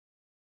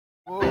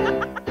Hey,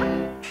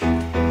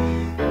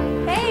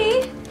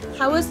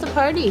 how was the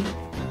party?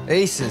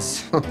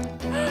 Aces.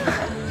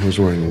 He was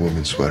wearing a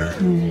woman's sweater.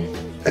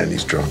 And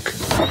he's drunk.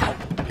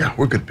 Yeah,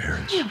 we're good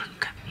parents. Yeah, we're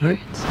good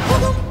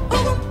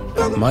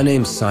parents. My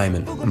name's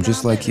Simon. I'm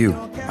just like you.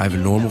 I have a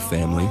normal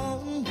family,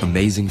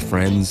 amazing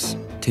friends,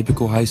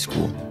 typical high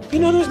school. You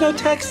know, there's no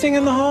texting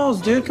in the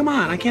halls, dude. Come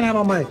on, I can't have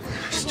all my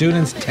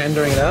students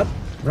tendering it up.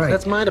 Right.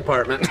 That's my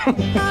department.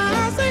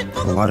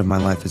 A lot of my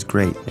life is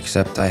great,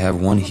 except I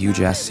have one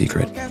huge-ass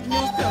secret.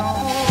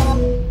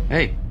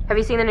 Hey. Have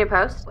you seen the new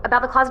post?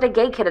 About the closeted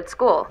gay kid at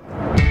school.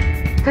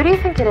 Who do you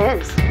think it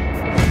is?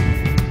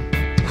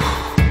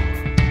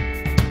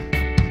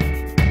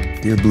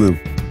 Dear Blue,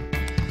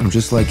 I'm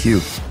just like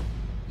you.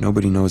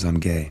 Nobody knows I'm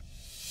gay.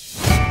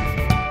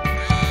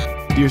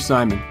 Dear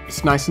Simon,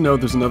 it's nice to know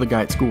there's another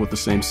guy at school with the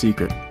same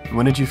secret.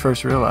 When did you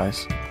first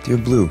realize? Dear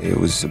Blue, it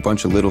was a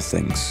bunch of little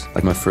things,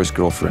 like my first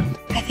girlfriend.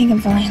 I think I'm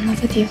falling in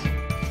love with you.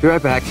 Be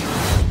right back.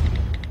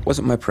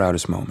 Wasn't my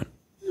proudest moment.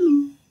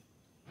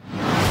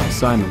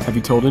 Simon, have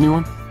you told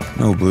anyone?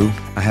 No, Blue,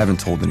 I haven't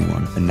told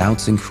anyone.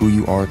 Announcing who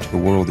you are to the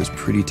world is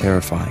pretty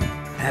terrifying.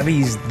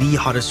 Abby's the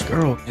hottest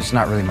girl. It's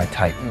not really my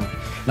type.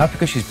 Not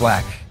because she's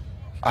black.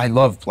 I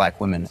love black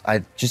women.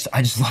 I just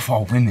love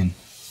all women.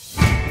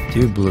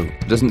 Dear Blue,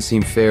 it doesn't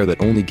seem fair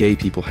that only gay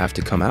people have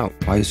to come out.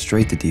 Why is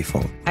straight the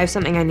default? I have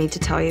something I need to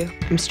tell you.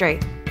 I'm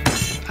straight.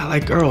 I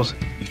like girls.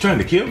 You trying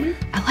to kill me?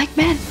 I like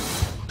men.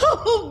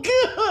 Oh,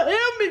 God,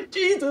 help me,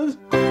 Jesus.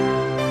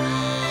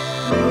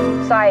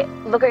 Sai,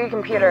 look at your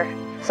computer.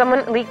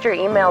 Someone leaked your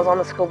emails on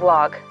the school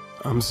blog.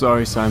 I'm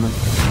sorry, Simon.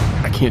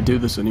 I can't do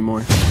this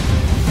anymore.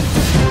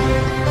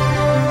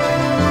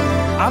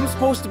 I'm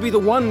supposed to be the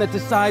one that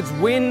decides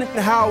when, and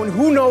how, and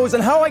who knows,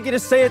 and how I get to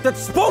say it. That's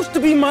supposed to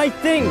be my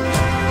thing.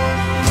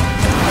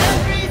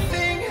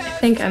 I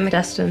think I'm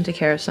destined to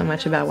care so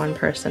much about one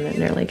person it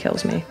nearly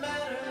kills me.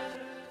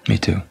 Me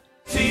too.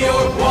 It's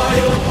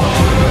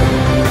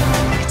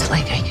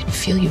like I can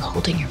feel you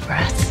holding your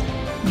breath.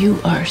 You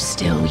are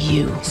still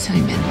you,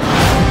 Simon.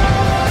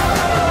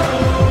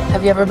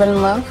 Have you ever been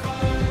in love?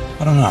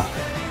 I don't know.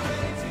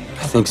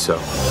 I think so.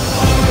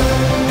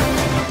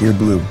 Dear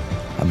Blue,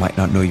 I might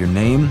not know your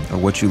name or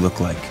what you look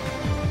like.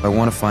 I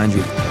want to find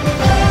you.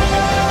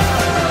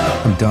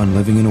 I'm done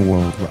living in a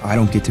world where I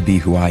don't get to be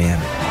who I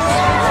am.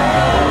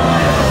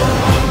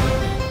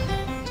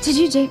 Did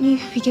you date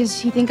me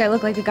because you think I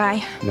look like a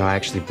guy? No, I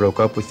actually broke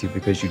up with you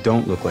because you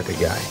don't look like a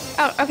guy.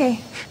 Oh, okay.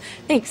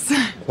 Thanks.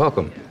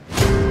 Welcome.